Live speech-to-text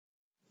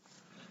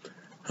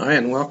Hi,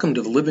 and welcome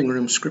to the Living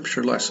Room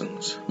Scripture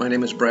Lessons. My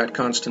name is Brad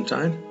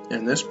Constantine,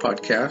 and this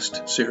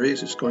podcast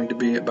series is going to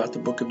be about the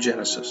book of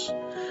Genesis.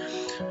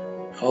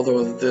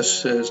 Although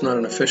this is not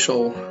an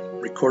official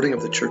recording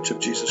of the Church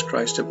of Jesus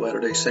Christ of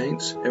Latter-day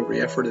Saints,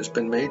 every effort has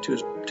been made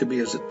to be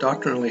as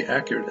doctrinally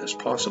accurate as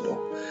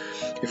possible.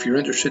 If you're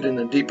interested in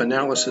a deep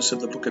analysis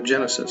of the book of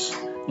Genesis,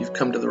 you've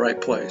come to the right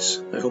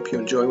place. I hope you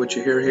enjoy what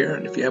you hear here,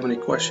 and if you have any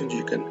questions,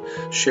 you can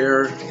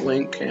share,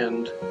 link,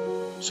 and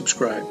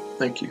subscribe.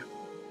 Thank you.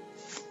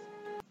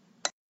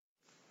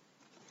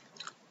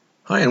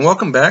 Hi, and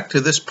welcome back to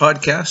this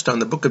podcast on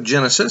the book of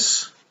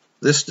Genesis.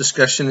 This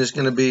discussion is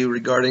going to be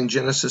regarding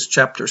Genesis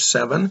chapter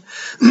 7.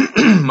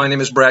 My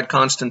name is Brad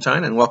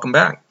Constantine, and welcome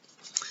back.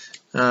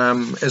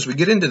 As we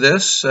get into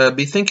this,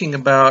 be thinking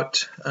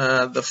about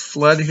the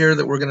flood here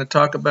that we're going to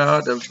talk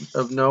about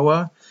of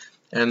Noah.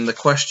 And the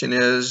question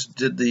is,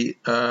 did the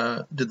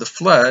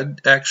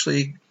flood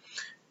actually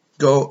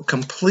go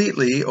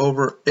completely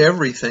over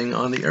everything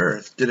on the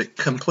earth? Did it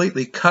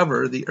completely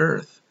cover the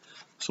earth?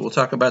 So we'll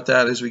talk about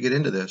that as we get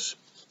into this.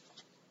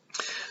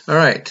 All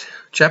right,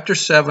 chapter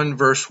 7,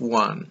 verse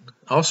 1.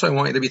 Also, I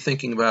want you to be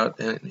thinking about,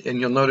 and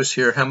you'll notice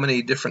here how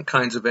many different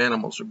kinds of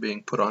animals are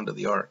being put onto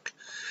the ark.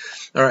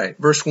 All right,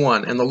 verse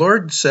 1. And the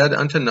Lord said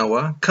unto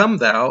Noah, Come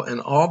thou and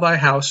all thy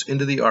house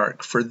into the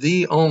ark, for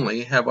thee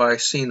only have I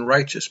seen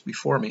righteous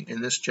before me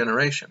in this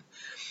generation.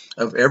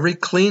 Of every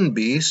clean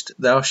beast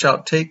thou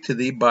shalt take to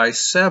thee by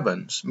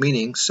sevens,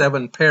 meaning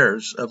 7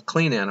 pairs of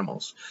clean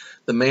animals,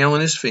 the male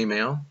and his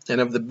female, and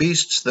of the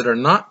beasts that are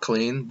not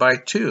clean by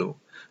 2,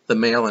 the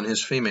male and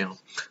his female.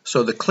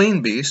 So the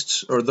clean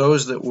beasts, or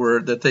those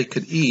that they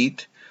could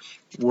eat,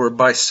 were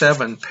by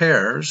 7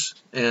 pairs,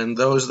 and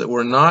those that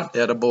were not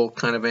edible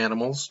kind of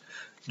animals,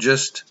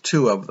 just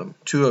 2 of them,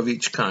 2 of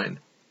each kind.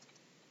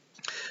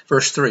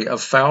 Verse 3,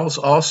 of fowls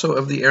also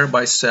of the air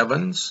by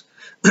 7s,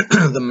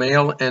 the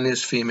male and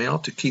his female,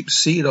 to keep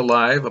seed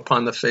alive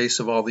upon the face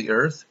of all the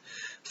earth,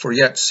 for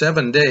yet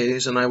 7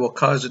 days, and I will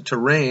cause it to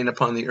rain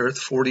upon the earth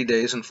 40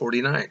 days and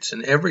 40 nights.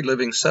 And every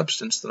living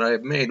substance that I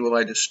have made will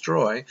I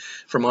destroy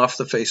from off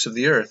the face of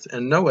the earth.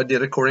 And Noah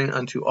did according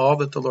unto all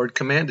that the Lord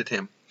commanded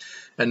him.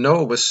 And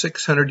Noah was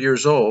 600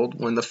 years old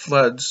when the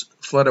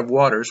flood of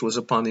waters was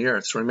upon the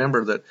earth. So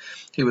remember that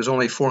he was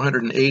only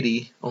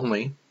 480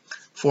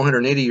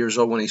 years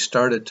old when he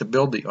started to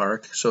build the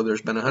ark. So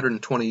there's been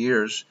 120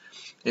 years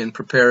in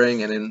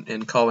preparing and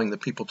in calling the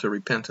people to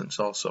repentance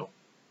also.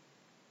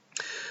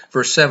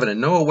 Verse 7, and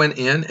Noah went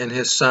in, and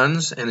his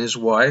sons, and his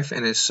wife,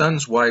 and his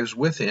sons' wives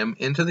with him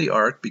into the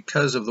ark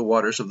because of the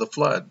waters of the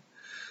flood.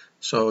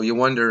 So you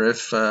wonder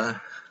if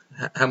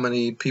how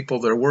many people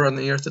there were on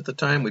the earth at the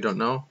time. We don't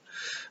know.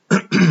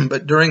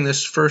 But during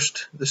this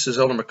is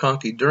Elder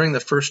McConkie, during the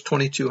first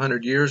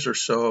 2,200 years or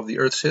so of the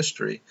earth's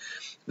history,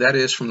 that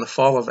is, from the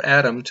fall of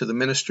Adam to the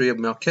ministry of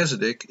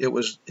Melchizedek, it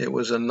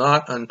was a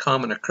not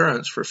uncommon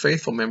occurrence for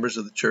faithful members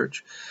of the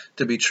church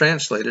to be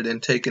translated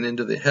and taken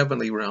into the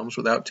heavenly realms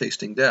without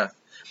tasting death.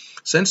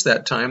 Since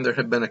that time, there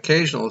have been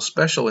occasional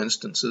special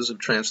instances of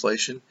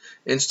translation,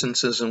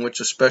 instances in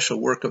which a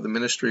special work of the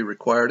ministry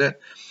required it.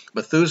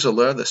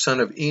 Methuselah, the son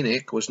of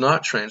Enoch, was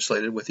not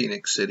translated with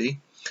Enoch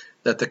city,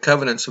 that the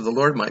covenants of the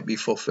Lord might be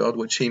fulfilled,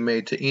 which he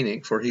made to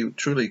Enoch, for he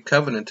truly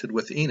covenanted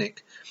with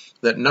Enoch,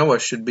 that Noah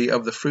should be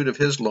of the fruit of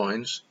his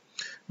loins.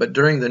 But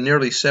during the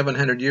nearly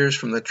 700 years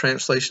from the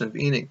translation of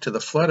Enoch to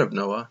the flood of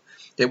Noah,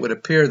 it would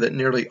appear that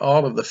nearly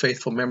all of the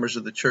faithful members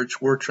of the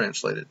church were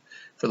translated,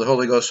 for the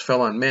Holy Ghost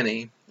fell on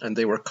many, and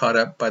they were caught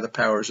up by the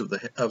powers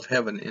of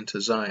heaven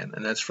into Zion.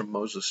 And that's from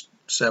Moses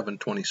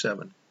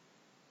 7:27.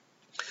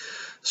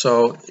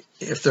 So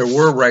if there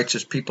were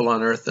righteous people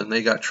on earth, then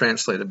they got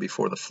translated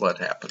before the flood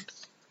happened.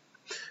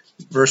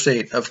 Verse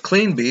 8, of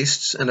clean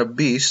beasts and of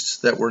beasts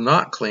that were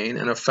not clean,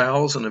 and of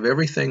fowls and of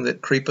everything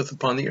that creepeth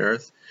upon the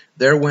earth,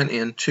 there went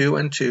in 2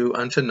 and 2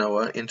 unto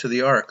Noah into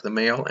the ark, the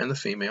male and the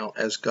female,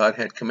 as God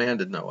had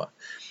commanded Noah.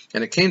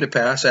 And it came to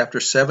pass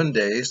after 7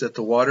 days that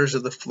the waters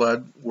of the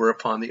flood were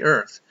upon the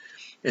earth.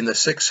 In the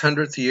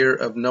 600th year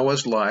of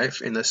Noah's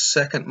life, in the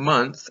 2nd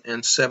month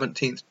and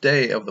 17th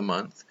day of the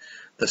month,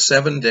 the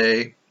same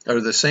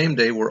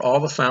day were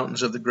all the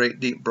fountains of the great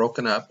deep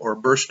broken up or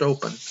burst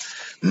open,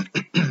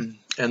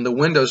 and the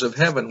windows of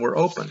heaven were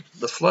open.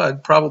 The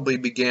flood probably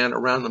began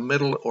around the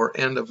middle or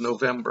end of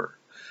November.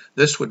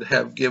 This would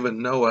have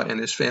given Noah and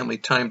his family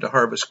time to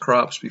harvest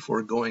crops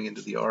before going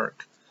into the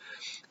ark.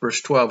 Verse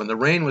 12, and the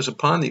rain was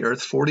upon the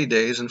earth 40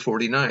 days and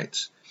 40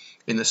 nights.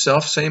 In the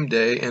selfsame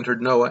day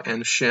entered Noah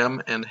and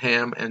Shem and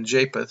Ham and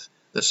Japheth,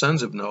 the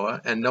sons of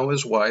Noah, and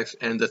Noah's wife,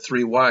 and the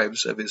 3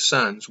 wives of his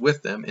sons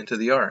with them into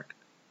the ark.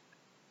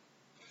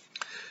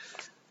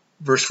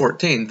 Verse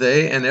 14,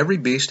 they and every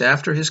beast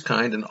after his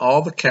kind, and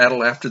all the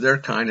cattle after their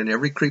kind, and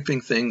every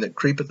creeping thing that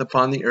creepeth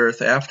upon the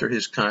earth after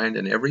his kind,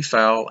 and every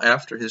fowl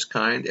after his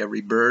kind,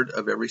 every bird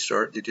of every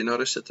sort. Did you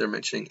notice that they're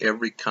mentioning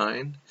every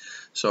kind?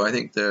 So I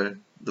think the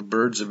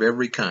birds of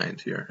every kind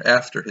here,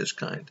 after his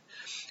kind.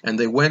 And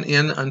they went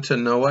in unto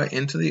Noah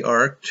into the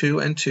ark, 2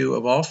 and 2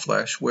 of all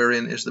flesh,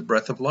 wherein is the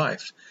breath of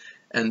life.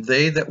 And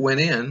they that went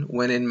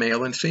in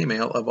male and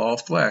female of all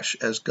flesh,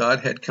 as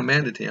God had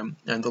commanded him,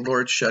 and the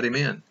Lord shut him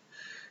in.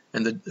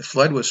 And the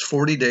flood was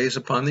 40 days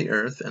upon the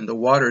earth, and the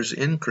waters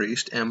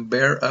increased and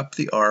bare up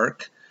the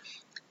ark,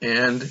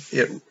 and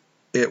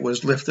it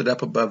was lifted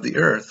up above the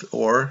earth,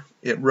 or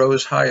it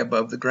rose high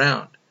above the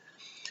ground.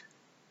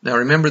 Now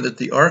remember that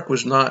the ark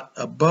was not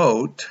a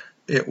boat,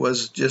 it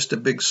was just a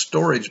big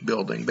storage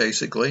building,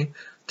 basically,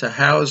 to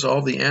house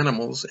all the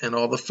animals and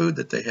all the food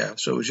that they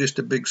have. So it was just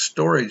a big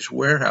storage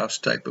warehouse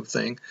type of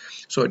thing.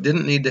 So it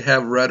didn't need to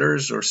have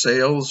rudders or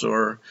sails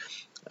or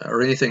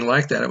anything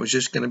like that. It was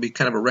just going to be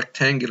kind of a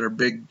rectangular,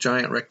 big,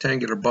 giant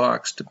rectangular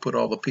box to put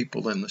all the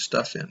people and the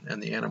stuff in,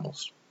 and the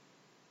animals.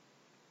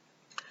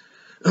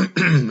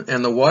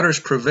 And the waters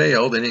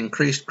prevailed and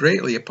increased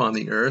greatly upon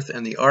the earth,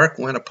 and the ark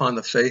went upon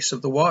the face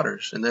of the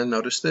waters. And then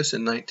notice this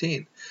in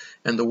 19.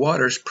 And the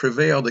waters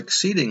prevailed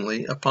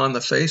exceedingly upon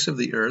the face of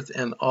the earth,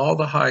 and all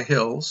the high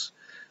hills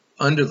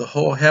under the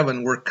whole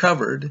heaven were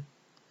covered.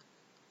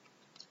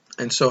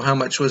 And so how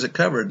much was it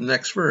covered?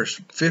 Next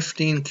verse,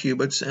 15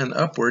 cubits and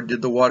upward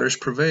did the waters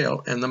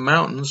prevail, and the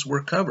mountains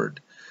were covered.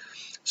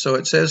 So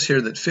it says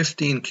here that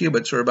 15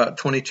 cubits, or about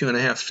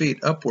 22.5 feet,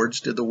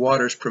 upwards did the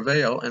waters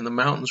prevail, and the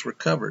mountains were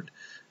covered.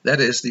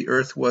 That is, the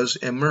earth was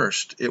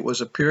immersed. It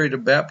was a period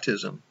of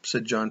baptism,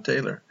 said John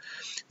Taylor.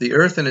 The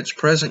earth in its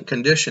present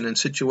condition and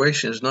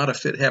situation is not a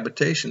fit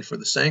habitation for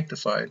the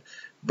sanctified,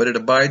 but it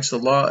abides the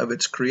law of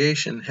its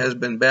creation, has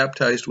been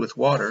baptized with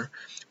water,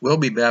 will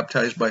be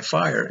baptized by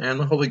fire and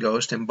the Holy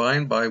Ghost, and by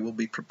and by will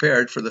be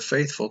prepared for the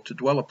faithful to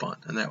dwell upon.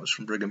 And that was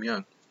from Brigham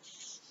Young.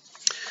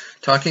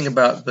 Talking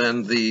about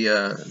then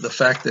the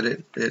fact that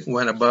it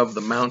went above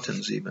the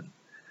mountains even.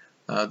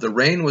 The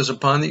rain was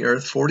upon the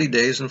earth 40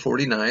 days and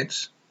 40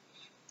 nights.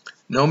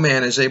 No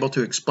man is able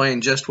to explain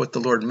just what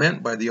the Lord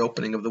meant by the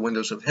opening of the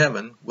windows of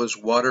heaven. Was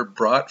water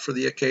brought for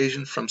the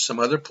occasion from some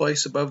other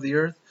place above the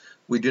earth?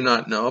 We do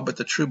not know, but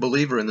the true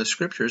believer in the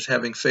Scriptures,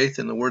 having faith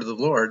in the word of the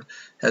Lord,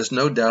 has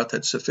no doubt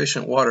that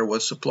sufficient water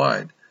was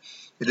supplied.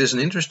 It is an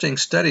interesting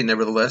study,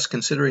 nevertheless,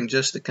 considering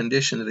just the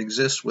condition that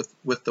exists with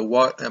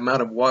the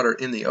amount of water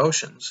in the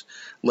oceans,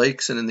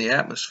 lakes, and in the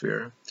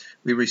atmosphere.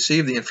 We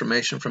receive the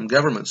information from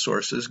government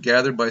sources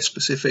gathered by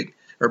scientific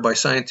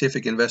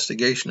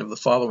investigation of the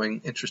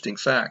following interesting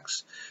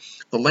facts.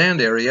 The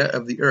land area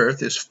of the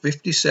earth is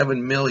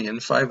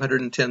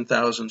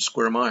 57,510,000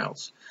 square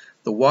miles.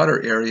 The water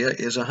area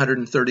is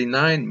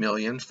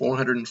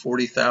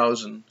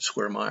 139,440,000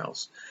 square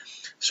miles.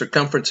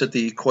 Circumference at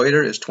the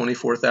equator is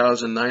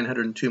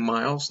 24,902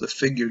 miles. The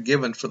figure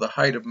given for the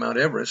height of Mount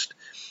Everest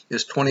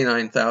is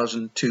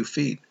 29,002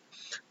 feet.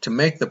 To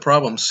make the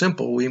problem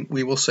simple,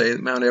 we will say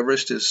that Mount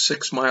Everest is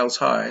 6 miles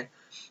high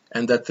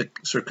and that the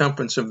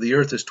circumference of the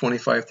earth is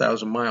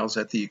 25,000 miles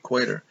at the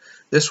equator.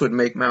 This would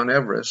make Mount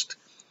Everest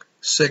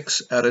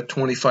 6 out of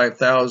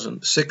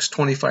 25,000, 6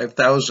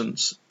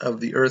 25,000ths of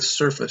the earth's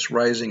surface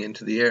rising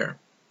into the air.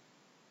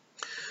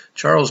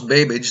 Charles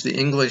Babbage, the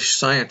English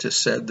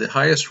scientist, said the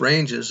highest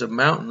ranges of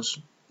mountains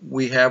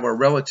we have are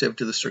relative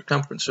to the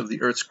circumference of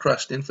the earth's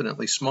crust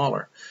infinitely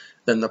smaller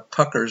than the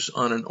puckers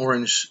on an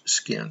orange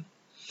skin.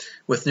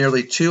 With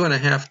nearly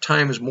 2.5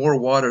 times more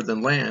water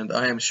than land,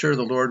 I am sure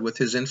the Lord with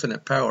his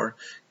infinite power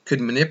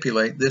could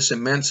manipulate this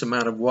immense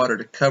amount of water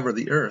to cover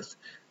the earth.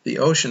 The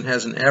ocean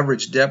has an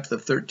average depth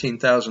of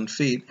 13,000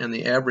 feet, and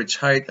the average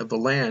height of the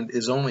land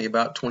is only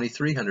about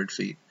 2,300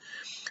 feet.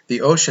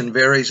 The ocean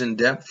varies in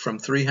depth from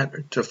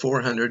 300 to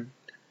 400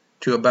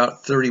 to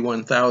about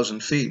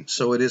 31,000 feet,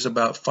 so it is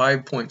about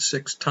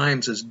 5.6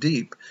 times as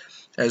deep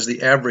as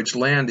the average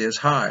land is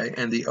high,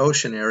 and the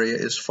ocean area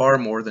is far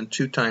more than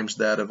 2 times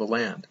that of the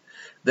land.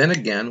 Then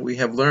again, we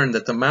have learned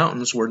that the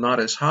mountains were not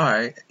as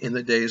high in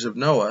the days of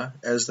Noah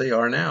as they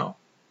are now.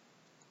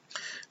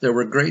 There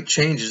were great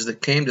changes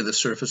that came to the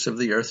surface of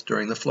the earth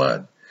during the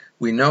flood.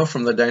 We know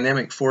from the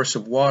dynamic force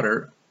of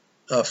water,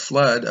 a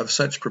flood of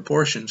such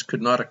proportions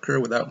could not occur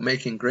without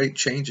making great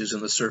changes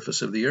in the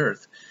surface of the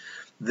earth.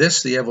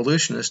 This the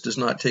evolutionist does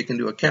not take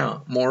into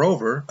account.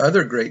 Moreover,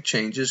 other great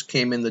changes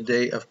came in the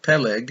day of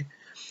Peleg,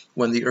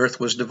 when the earth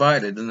was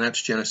divided, and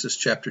that's Genesis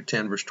chapter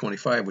 10, verse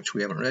 25, which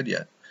we haven't read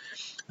yet.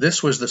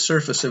 This was the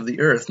surface of the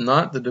earth,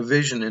 not the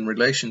division in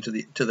relation to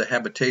the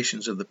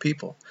habitations of the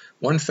people.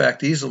 One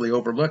fact easily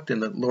overlooked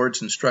in the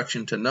Lord's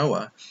instruction to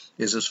Noah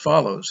is as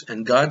follows.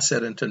 And God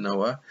said unto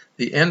Noah,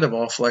 the end of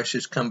all flesh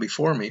is come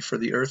before me, for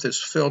the earth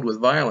is filled with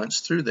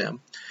violence through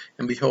them.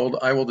 And behold,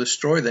 I will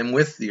destroy them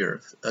with the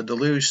earth. A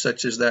deluge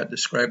such as that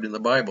described in the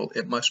Bible,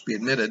 it must be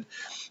admitted,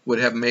 would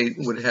have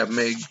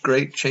made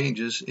great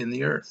changes in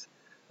the earth.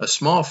 A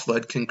small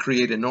flood can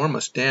create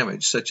enormous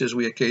damage, such as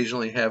we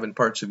occasionally have in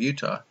parts of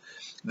Utah.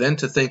 Then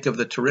to think of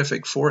the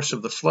terrific force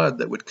of the flood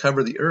that would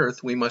cover the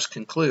earth, we must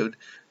conclude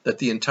that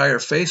the entire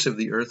face of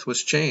the earth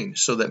was changed,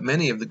 so that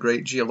many of the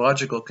great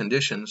geological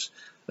conditions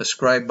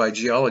ascribed by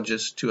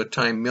geologists to a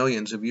time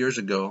millions of years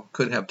ago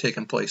could have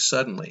taken place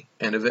suddenly,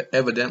 and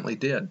evidently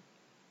did.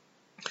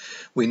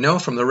 We know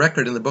from the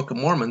record in the Book of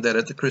Mormon that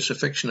at the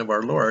crucifixion of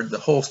our Lord, the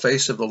whole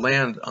face of the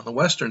land on the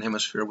western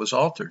hemisphere was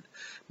altered.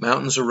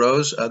 Mountains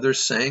arose,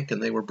 others sank,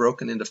 and they were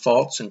broken into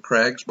faults and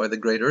crags by the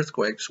great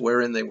earthquakes,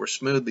 wherein they were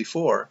smooth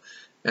before,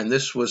 and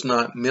this was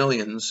not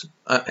millions,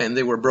 and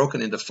they were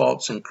broken into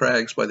faults and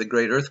crags by the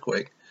great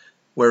earthquake,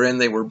 wherein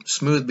they were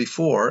smooth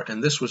before,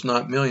 and this was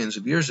not millions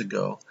of years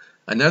ago.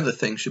 Another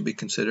thing should be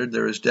considered.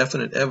 There is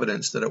definite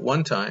evidence that at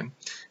one time,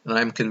 and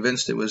I am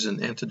convinced it was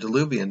in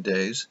antediluvian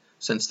days,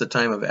 since the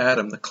time of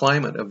Adam, the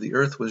climate of the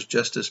earth was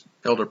just as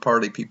Elder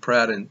Parley P.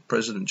 Pratt and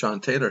President John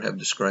Taylor have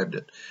described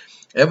it.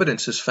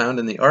 Evidence is found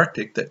in the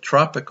Arctic that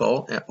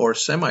tropical or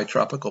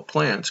semi-tropical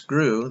plants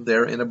grew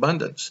there in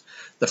abundance.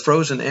 The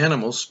frozen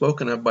animals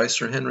spoken of by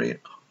Sir Henry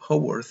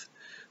Howorth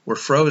were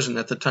frozen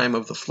at the time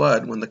of the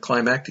flood when the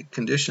climatic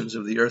conditions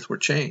of the earth were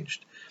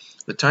changed.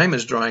 The time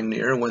is drawing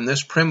near when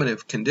this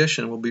primitive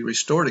condition will be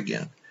restored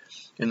again.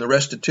 In the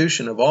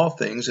restitution of all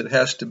things, it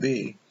has to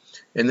be.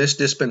 In this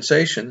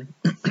dispensation,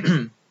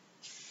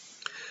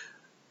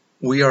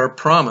 we are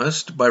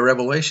promised by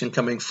revelation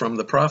coming from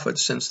the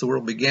prophets since the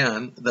world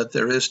began that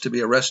there is to be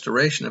a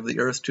restoration of the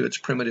earth to its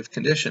primitive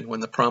condition when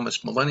the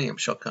promised millennium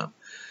shall come.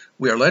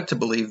 We are led to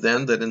believe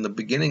then that in the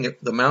beginning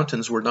the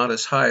mountains were not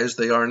as high as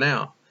they are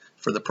now.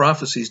 For the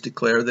prophecies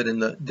declare that in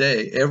the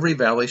day every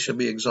valley shall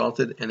be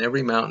exalted, and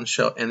every mountain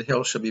and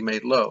hill shall be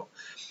made low.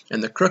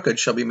 And the crooked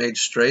shall be made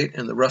straight,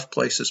 and the rough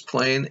places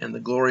plain, and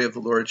the glory of the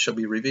Lord shall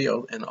be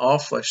revealed, and all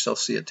flesh shall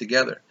see it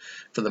together.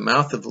 For the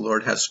mouth of the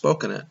Lord hath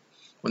spoken it.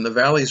 When the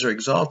valleys are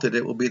exalted,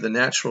 it will be the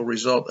natural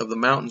result of the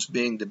mountains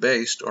being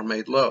debased or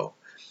made low.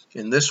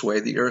 In this way,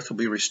 the earth will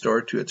be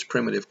restored to its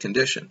primitive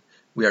condition.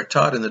 We are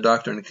taught in the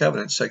Doctrine and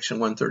Covenants, section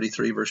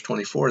 133, verse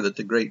 24, that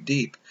the great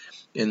deep,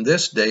 in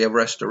this day of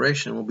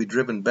restoration, will be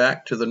driven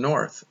back to the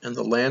north, and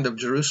the land of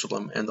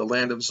Jerusalem and the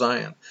land of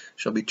Zion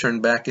shall be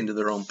turned back into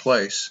their own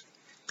place,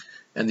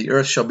 and the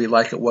earth shall be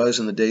like it was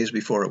in the days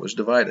before it was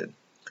divided.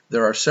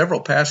 There are several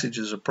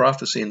passages of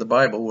prophecy in the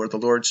Bible where the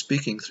Lord,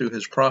 speaking through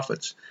his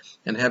prophets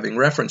and having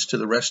reference to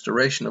the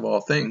restoration of all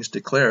things,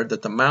 declared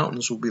that the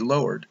mountains will be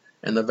lowered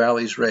and the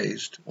valleys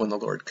raised when the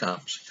Lord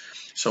comes.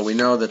 So we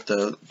know that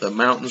the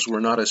mountains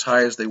were not as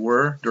high as they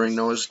were during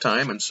Noah's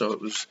time, and so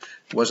it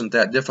wasn't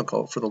that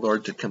difficult for the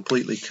Lord to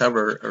completely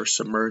cover or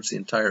submerge the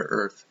entire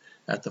earth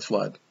at the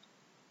flood.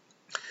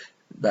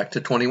 Back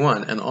to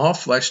 21. And all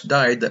flesh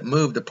died that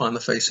moved upon the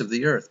face of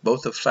the earth,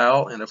 both of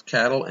fowl and of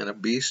cattle and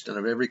of beast and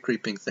of every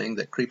creeping thing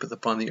that creepeth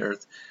upon the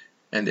earth,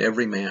 and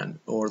every man,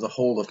 or the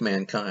whole of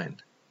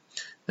mankind.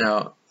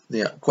 Now,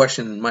 the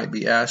question might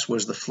be asked,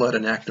 was the flood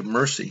an act of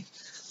mercy?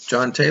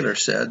 John Taylor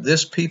said,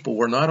 this people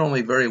were not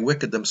only very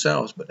wicked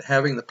themselves, but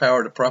having the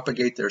power to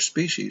propagate their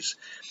species,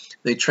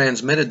 they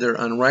transmitted their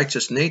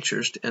unrighteous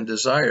natures and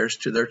desires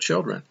to their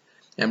children,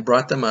 and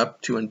brought them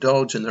up to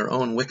indulge in their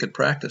own wicked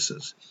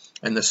practices.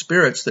 And the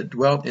spirits that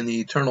dwelt in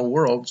the eternal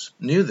worlds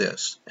knew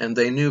this, and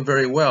they knew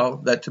very well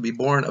that to be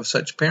born of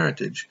such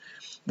parentage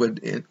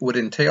would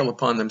entail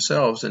upon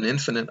themselves an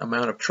infinite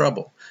amount of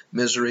trouble,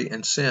 misery,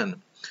 and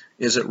sin.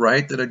 Is it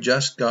right that a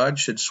just God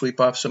should sweep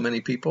off so many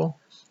people?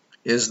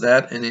 Is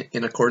that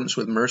in accordance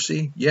with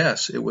mercy?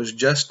 Yes, it was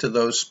just to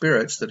those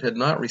spirits that had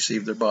not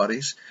received their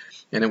bodies,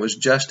 and it was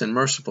just and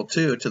merciful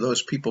too to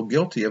those people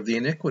guilty of the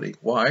iniquity.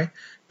 Why?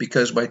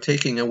 Because by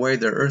taking away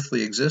their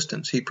earthly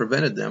existence, he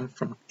prevented them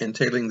from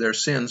entailing their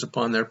sins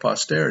upon their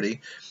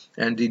posterity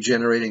and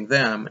degenerating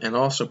them, and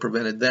also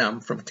prevented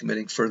them from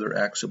committing further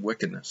acts of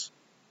wickedness.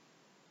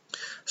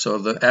 So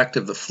the act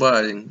of the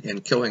flood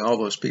in killing all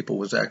those people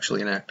was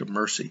actually an act of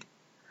mercy.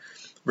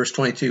 Verse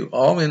 22,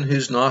 all in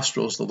whose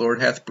nostrils the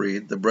Lord hath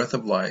breathed the breath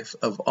of life,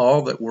 of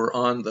all that were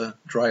on the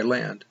dry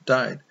land,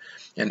 died.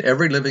 And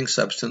every living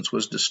substance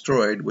was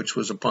destroyed, which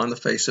was upon the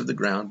face of the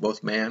ground,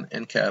 both man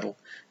and cattle,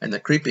 and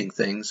the creeping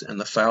things, and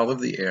the fowl of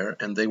the air,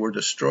 and they were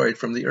destroyed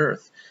from the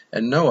earth.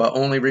 And Noah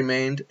only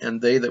remained, and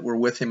they that were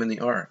with him in the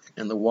ark.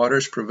 And the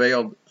waters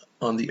prevailed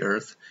on the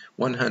earth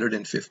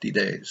 150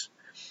 days.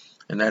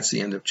 And that's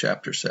the end of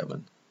chapter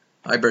 7.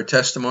 I bear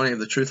testimony of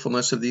the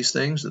truthfulness of these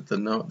things,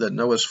 that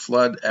Noah's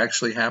flood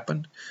actually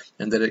happened,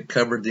 and that it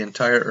covered the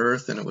entire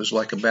earth, and it was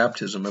like a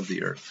baptism of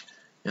the earth.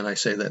 And I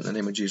say that in the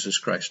name of Jesus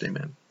Christ.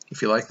 Amen.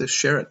 If you like this,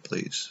 share it,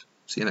 please.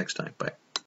 See you next time. Bye.